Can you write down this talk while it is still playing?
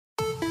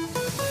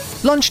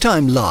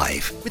Lunchtime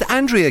Live with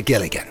Andrea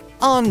Gilligan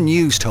on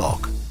News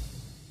Talk.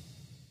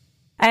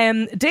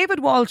 David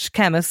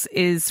Walsh-Kemmis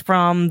is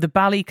from the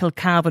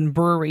Ballykilcavan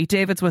Brewery.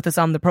 David's with us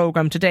on the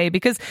programme today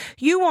because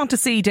you want to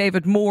see,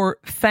 David, more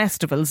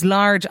festivals,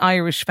 large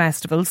Irish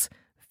festivals,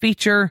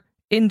 feature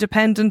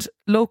independent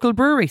local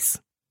breweries.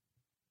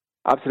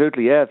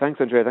 Absolutely, yeah. Thanks,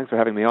 Andrea. Thanks for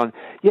having me on.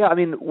 Yeah, I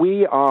mean,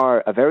 we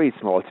are a very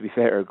small, to be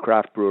fair,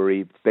 craft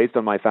brewery based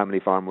on my family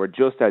farm. We're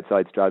just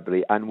outside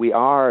Stradbally, and we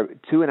are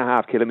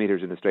 2.5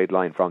 kilometres in a straight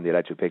line from the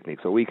Electric Picnic.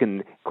 So we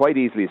can quite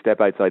easily step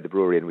outside the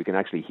brewery and we can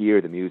actually hear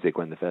the music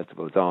when the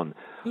festival is on.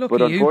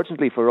 But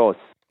unfortunately for us,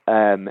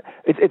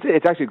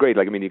 it's actually great.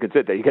 Like, I mean, you can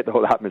sit there, you get the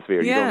whole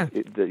atmosphere. Yeah.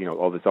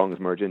 All the songs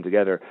merge in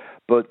together.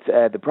 But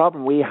the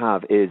problem we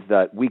have is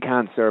that we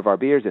can't serve our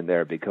beers in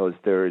there because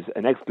there's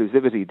an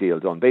exclusivity deal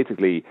done.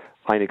 Basically,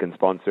 Heineken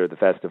sponsor the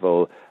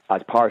festival.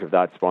 As part of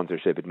that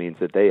sponsorship, it means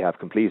that they have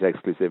complete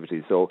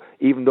exclusivity. So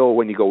even though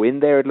when you go in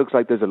there, it looks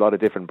like there's a lot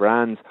of different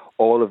brands,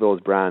 all of those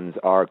brands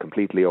are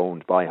completely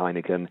owned by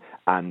Heineken.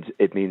 And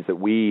it means that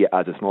we,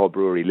 as a small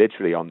brewery,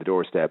 literally on the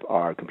doorstep,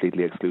 are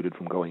completely excluded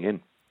from going in.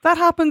 That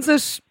happens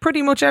at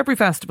pretty much every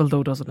festival,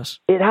 though, doesn't it?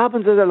 It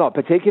happens at a lot,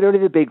 particularly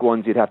the big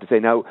ones, you'd have to say.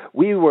 Now,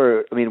 we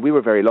were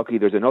very lucky.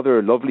 There's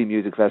another lovely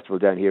music festival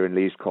down here in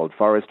Laois called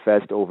Forest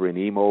Fest over in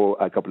Emo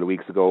a couple of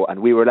weeks ago,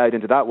 and we were allowed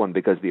into that one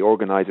because the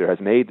organiser has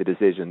made the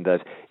decision that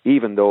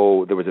even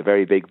though there was a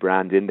very big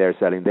brand in there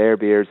selling their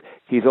beers,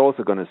 he's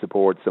also going to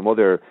support some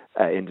other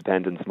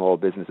independent small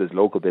businesses,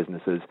 local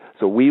businesses.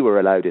 So we were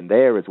allowed in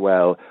there as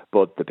well,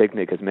 but the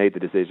Picnic has made the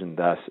decision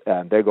that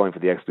they're going for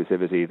the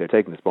exclusivity, they're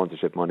taking the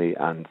sponsorship money,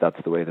 and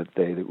that's the way that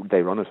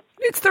they run it.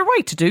 It's their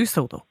right to do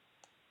so, though,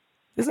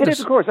 isn't it? It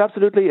is, of course,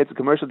 absolutely. It's a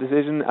commercial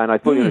decision, and I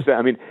fully understand.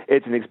 I mean,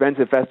 it's an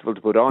expensive festival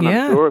to put on,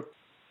 Yeah. I'm sure.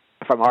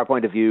 From our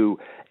point of view,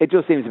 it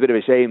just seems a bit of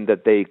a shame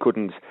that they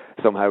couldn't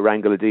somehow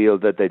wrangle a deal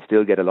that they'd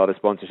still get a lot of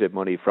sponsorship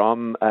money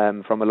from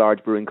a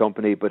large brewing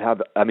company. But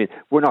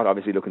we're not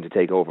obviously looking to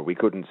take over. We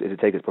couldn't. It'd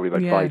take us probably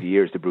about 5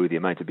 years to brew the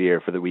amount of beer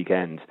for the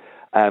weekend.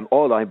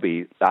 All I'd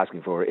be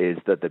asking for is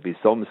that there be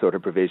some sort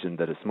of provision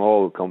that a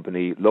small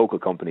company, local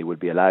company,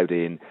 would be allowed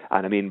in,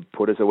 and I mean,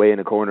 put us away in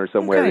a corner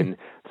somewhere in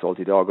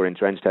Salty Dog or in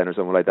Trenchtown or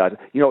somewhere like that.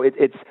 You know,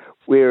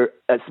 we're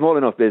a small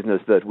enough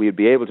business that we'd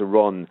be able to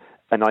run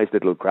a nice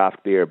little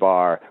craft beer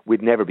bar.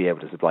 We'd never be able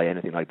to supply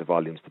anything like the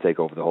volumes to take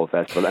over the whole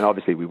festival, and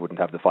obviously we wouldn't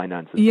have the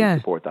finances to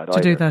support that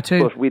either. Do that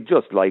too. But we'd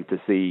just like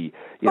to see,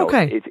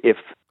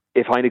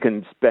 if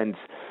Heineken spent,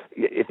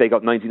 if they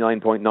got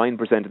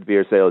 99.9% of the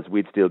beer sales,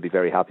 we'd still be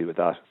very happy with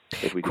that.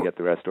 If we could get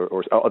the rest,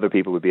 or other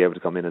people would be able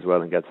to come in as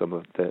well and get some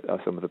of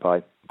the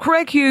pie.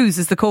 Craig Hughes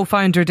is the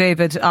co-founder,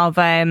 David, of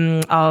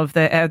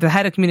the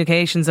head of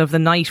communications of the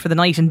Night for the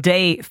Night and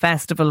Day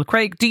Festival.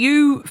 Craig, do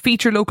you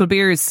feature local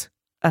beers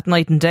at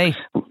Night and Day?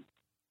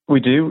 We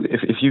do.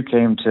 If you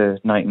came to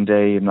Night and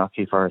Day in Lough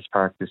Forest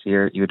Park this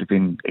year, you would have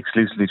been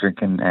exclusively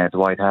drinking the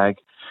White Hag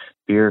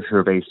beer, who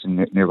are based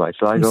in nearby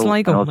Sligo.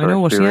 Sligo, I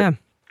know it, yeah.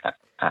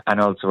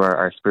 And also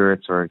our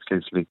spirits are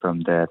exclusively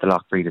from the Lough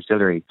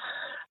Distillery.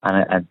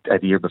 And the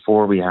year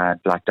before we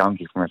had Black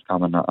Donkey from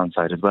Roscommon on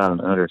site as well,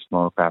 another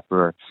small craft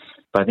brewer.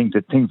 But I think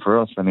the thing for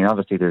us, I mean,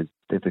 obviously there's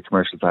the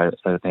commercial side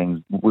of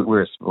things.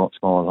 We're a small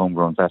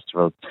homegrown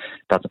festival.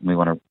 That's what we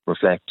want to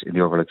reflect in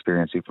the overall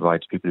experience we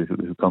provide to people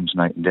who come to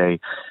Night and Day.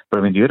 But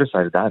I mean, the other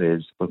side of that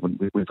is when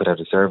we put out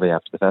a survey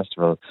after the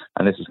festival,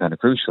 and this is kind of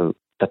crucial,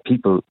 that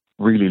people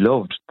really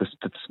loved the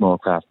small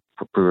craft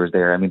brewers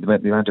there. I mean, the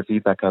amount of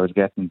feedback I was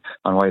getting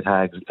on White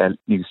Hag's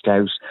new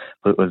stout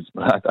was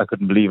I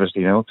couldn't believe it,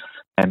 you know.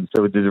 And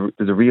so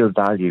there's a real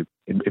value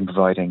in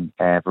providing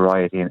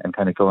variety and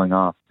kind of going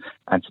off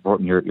and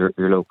supporting your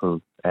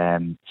local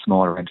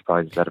smaller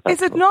enterprises at a festival.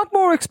 Is it not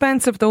more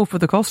expensive though for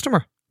the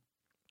customer?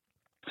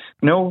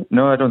 No,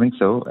 I don't think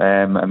so.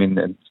 I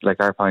mean, like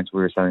our pints,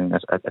 we were selling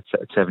at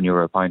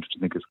 €7 a pint, which I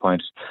think is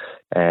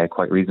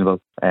quite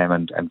reasonable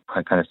and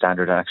kind of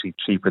standard, and actually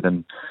cheaper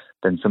than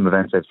some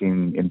events I've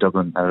seen in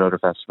Dublin and at other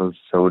festivals.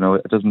 So no,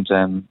 it doesn't.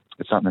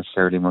 It's not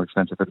necessarily more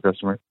expensive for the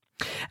customer.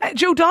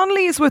 Joe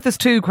Donnelly is with us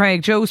too,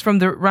 Craig. Joe's from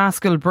the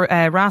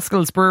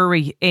Rascals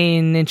Brewery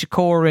in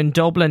Inchicore in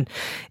Dublin.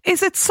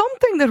 Is it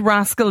something that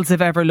Rascals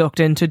have ever looked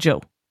into,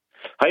 Joe?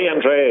 Hi,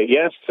 Andrea.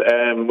 Yes,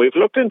 we've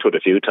looked into it a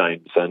few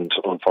times, and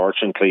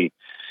unfortunately,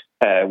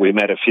 we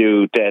met a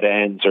few dead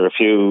ends or a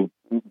few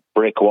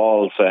brick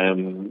walls.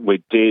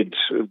 We did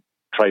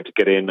try to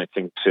get in, I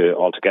think, to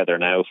All Together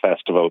Now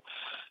Festival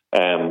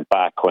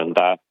back when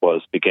that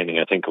was beginning.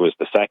 I think it was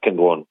the second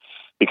one,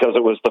 because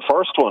it was the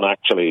first one,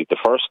 actually. The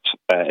first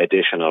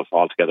edition of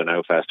All Together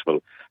Now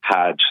Festival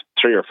had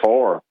 3 or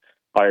 4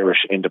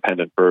 Irish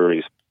independent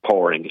breweries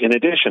pouring, in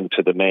addition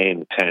to the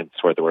main tents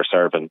where they were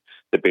serving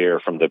the beer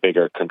from the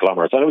bigger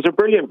conglomerates. And it was a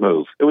brilliant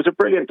move. It was a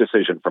brilliant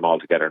decision from All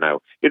Together Now.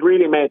 It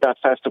really made that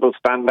festival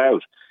stand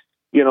out.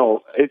 You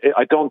know,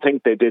 I don't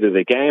think they did it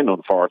again,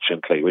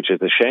 unfortunately, which is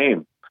a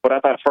shame. But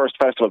at that first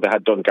festival, they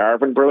had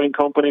Dungarvan Brewing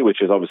Company,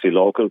 which is obviously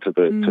local to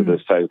the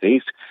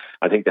southeast.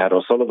 I think they had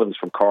O'Sullivan's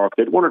from Cork.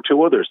 They had 1 or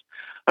 2 others.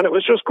 And it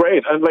was just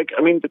great. And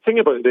the thing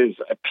about it is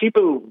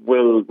people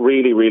will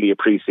really, really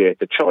appreciate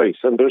the choice.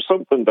 And there's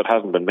something that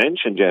hasn't been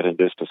mentioned yet in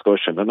this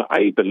discussion. And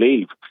I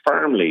believe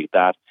firmly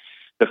that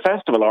the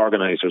festival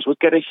organisers would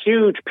get a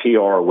huge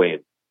PR win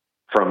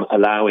from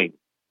allowing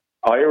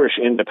Irish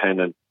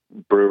independent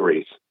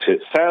breweries to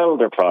sell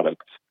their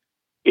products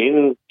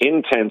in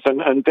tents.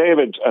 And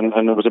David,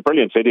 and it was a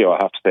brilliant video, I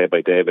have to say,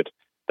 by David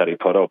that he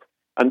put up.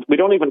 And they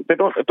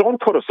don't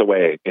put us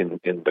away in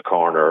the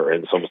corner or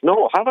in some.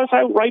 No, have us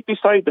out right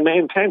beside the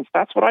main tents.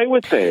 That's what I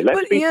would say.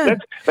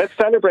 Let's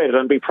celebrate it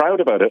and be proud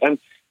about it. And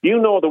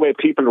you know the way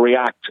people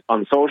react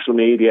on social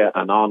media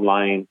and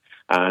online,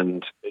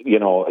 and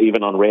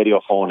even on radio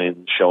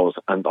phone-in shows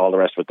and all the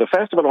rest of it. The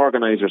festival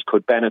organisers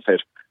could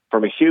benefit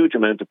from a huge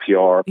amount of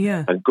PR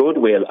and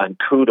goodwill and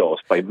kudos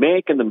by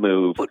making the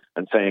move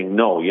and saying,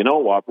 no, you know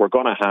what, we're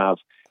going to have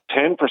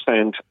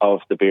 10%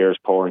 of the beers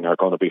pouring are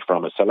going to be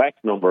from a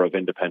select number of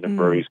independent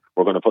breweries.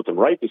 We're going to put them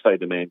right beside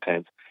the main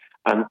tent.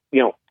 And,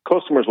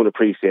 customers will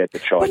appreciate the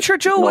choice. But sure,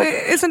 Joe,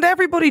 isn't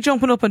everybody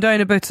jumping up and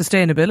down about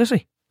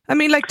sustainability? I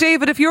mean,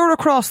 David, if you're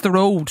across the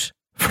road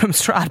from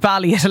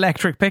Stradbally at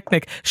Electric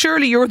Picnic,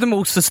 surely you're the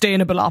most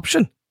sustainable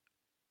option.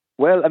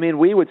 Well, I mean,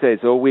 we would say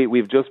so.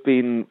 We've just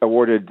been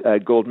awarded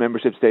gold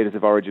membership status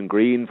of Origin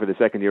Green for the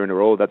second year in a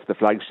row. That's the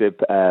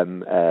flagship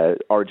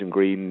Origin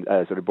Green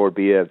sort of Board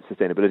BIA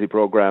sustainability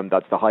programme.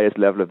 That's the highest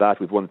level of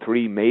that. We've won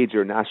 3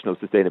 major national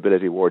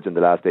sustainability awards in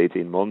the last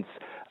 18 months.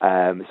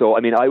 So,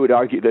 I mean, I would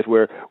argue that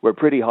we're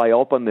pretty high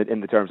up in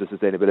the terms of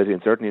sustainability,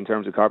 and certainly in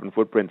terms of carbon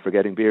footprint for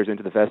getting beers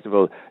into the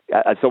festival.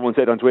 As someone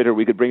said on Twitter,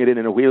 we could bring it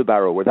in a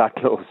wheelbarrow. We're that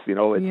close.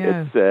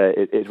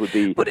 It would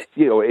be,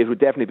 it would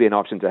definitely be an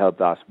option to help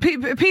that.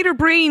 Peter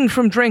Breen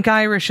from Drink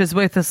Irish is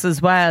with us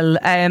as well.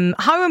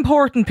 How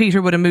important,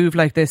 Peter, would a move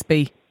like this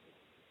be?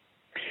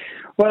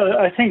 Well,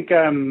 I think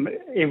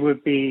it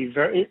would be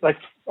very,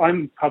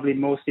 I'm probably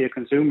mostly a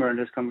consumer in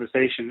this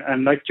conversation,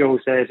 and like Joe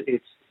said,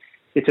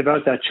 it's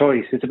about that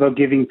choice. It's about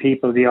giving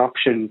people the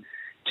option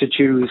to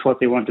choose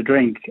what they want to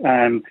drink.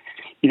 I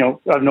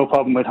have no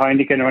problem with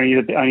Heineken or any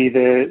of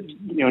the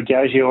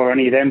Diageo or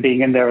any of them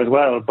being in there as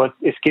well, but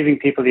it's giving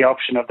people the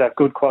option of that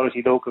good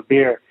quality local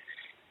beer.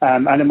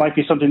 And it might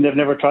be something they've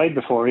never tried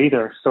before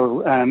either.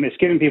 So it's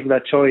giving people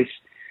that choice.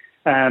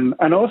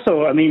 And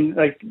also, I mean,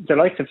 the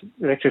likes of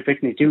Electric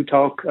Picnic do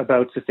talk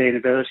about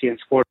sustainability and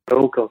support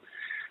local.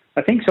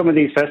 I think some of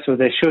these festivals,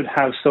 they should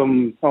have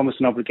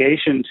almost an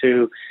obligation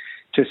to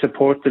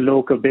support the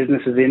local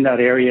businesses in that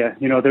area.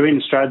 They're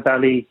in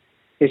Stradbally.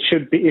 They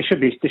should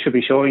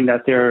be showing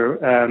that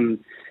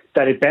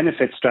that it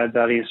benefits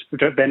Stradbally,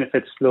 it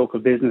benefits local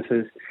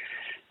businesses.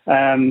 So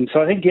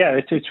I think,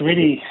 it's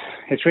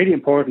really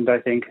important, I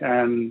think,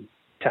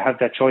 to have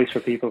that choice for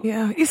people.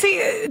 Yeah. You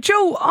see,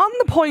 Joe, on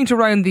the point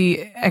around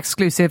the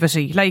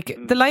exclusivity,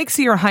 the likes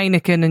of your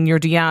Heineken and your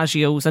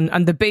Diageos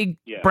and the big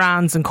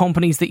brands and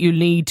companies that you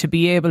need to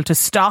be able to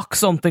stock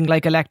something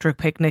like Electric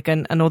Picnic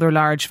and other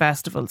large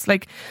festivals,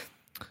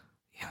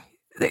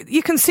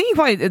 you can see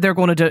why they're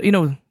going to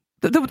do,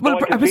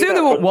 I presume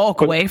they won't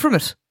walk away from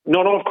it.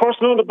 No, of course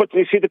not. But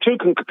you see, the two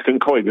can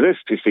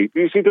coexist. You see,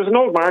 there's an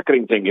old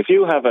marketing thing. If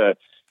you have a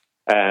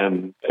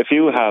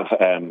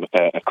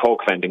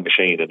Coke vending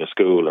machine in a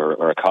school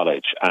or a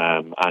college,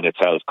 and it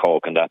sells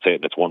Coke and that's it,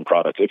 and it's one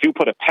product. If you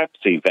put a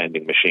Pepsi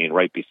vending machine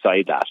right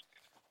beside that,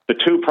 the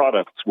two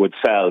products would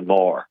sell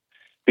more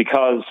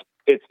because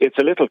it's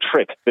a little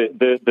trick.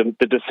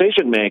 The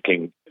decision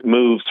making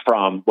moves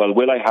from, well,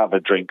 will I have a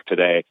drink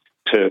today,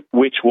 to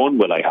which one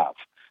will I have?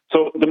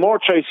 So the more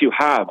choice you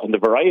have, and the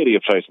variety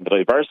of choice and the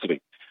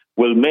diversity,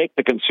 will make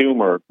the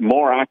consumer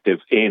more active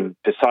in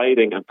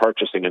deciding and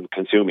purchasing and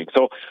consuming.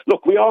 So,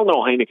 look, we all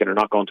know Heineken are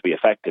not going to be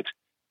affected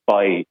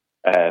by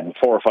 4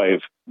 or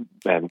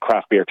 5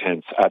 craft beer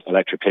tents at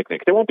Electric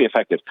Picnic. They won't be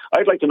affected.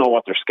 I'd like to know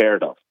what they're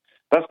scared of.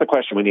 That's the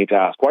question we need to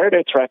ask. Why are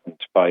they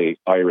threatened by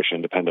Irish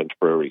independent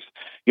breweries?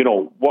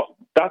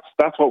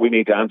 That's what we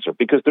need to answer,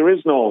 because there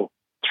is no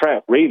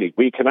threat, really.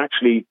 We can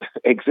actually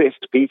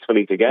exist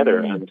peacefully together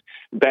and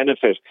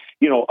benefit.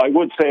 I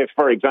would say,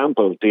 for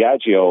example,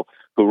 Diageo,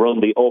 who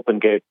run the Open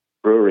Gate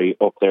Brewery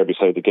up there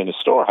beside the Guinness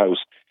Storehouse,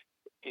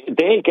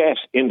 they get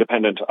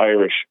independent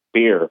Irish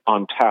beer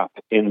on tap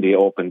in the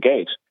Open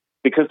Gate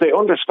because they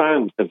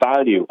understand the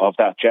value of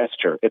that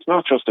gesture. It's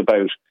not just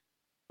about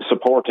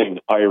supporting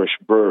Irish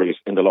breweries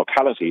in the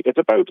locality. It's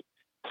about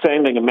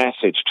sending a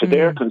message to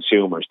their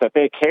consumers that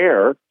they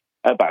care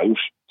about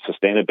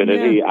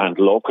sustainability and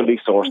locally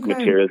sourced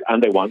materials,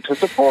 and they want to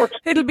support.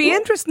 It'll be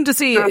interesting to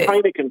see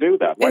how they can do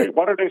that.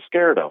 What are they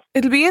scared of?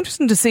 It'll be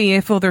interesting to see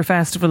if other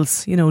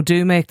festivals,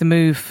 do make the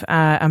move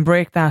and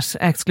break that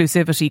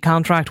exclusivity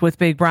contract with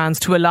big brands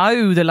to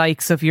allow the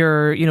likes of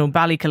your,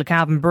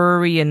 Ballykilcavan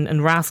Brewery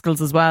and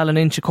Rascals as well, and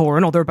Inchicore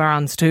and other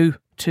brands too,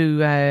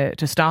 to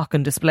stock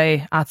and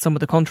display at some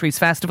of the country's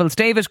festivals.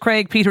 David,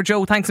 Craig, Peter,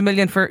 Joe, thanks a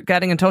million for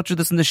getting in touch with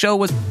us, and the show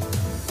was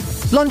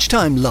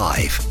Lunchtime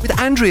Live with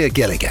Andrea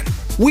Gilligan.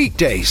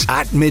 Weekdays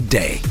at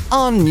midday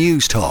on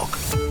News Talk.